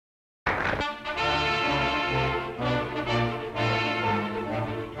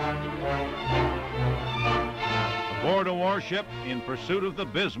warship in pursuit of the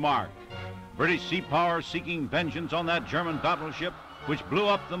Bismarck. British sea power seeking vengeance on that German battleship which blew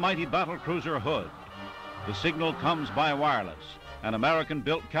up the mighty battlecruiser Hood. The signal comes by wireless. An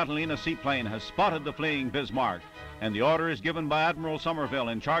American-built Catalina seaplane has spotted the fleeing Bismarck, and the order is given by Admiral Somerville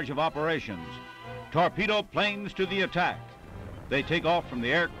in charge of operations. Torpedo planes to the attack. They take off from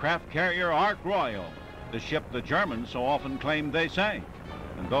the aircraft carrier Ark Royal, the ship the Germans so often claimed they sank.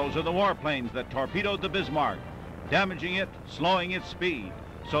 And those are the warplanes that torpedoed the Bismarck, damaging it, slowing its speed,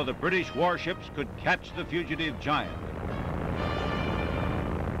 so the British warships could catch the fugitive giant.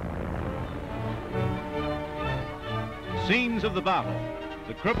 Scenes of the battle.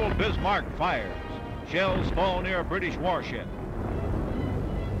 The crippled Bismarck fires. Shells fall near a British warship.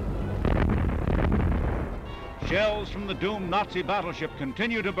 Shells from the doomed Nazi battleship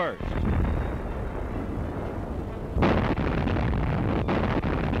continue to burst.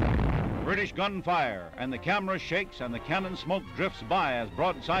 British gunfire, and the camera shakes and the cannon smoke drifts by as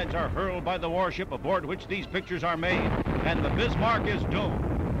broadsides are hurled by the warship aboard which these pictures are made, and the Bismarck is doomed.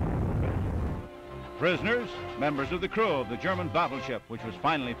 Prisoners, members of the crew of the German battleship, which was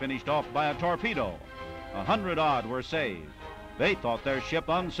finally finished off by a torpedo. 100-odd were saved. They thought their ship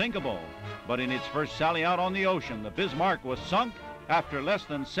unsinkable, but in its first sally out on the ocean, the Bismarck was sunk after less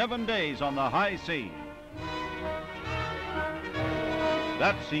than 7 days on the high sea.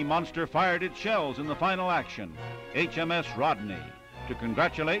 That sea monster fired its shells in the final action, HMS Rodney. To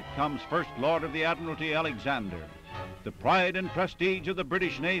congratulate comes First Lord of the Admiralty Alexander. The pride and prestige of the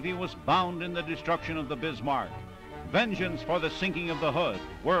British Navy was bound in the destruction of the Bismarck. Vengeance for the sinking of the Hood,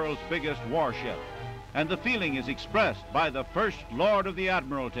 world's biggest warship. And the feeling is expressed by the First Lord of the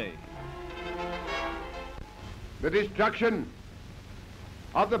Admiralty. The destruction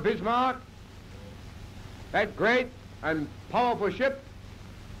of the Bismarck, that great and powerful ship,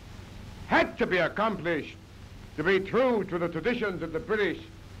 had to be accomplished to be true to the traditions of the British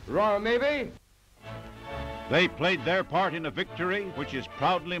Royal Navy. They played their part in a victory which is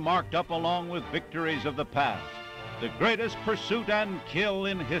proudly marked up along with victories of the past. The greatest pursuit and kill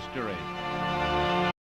in history.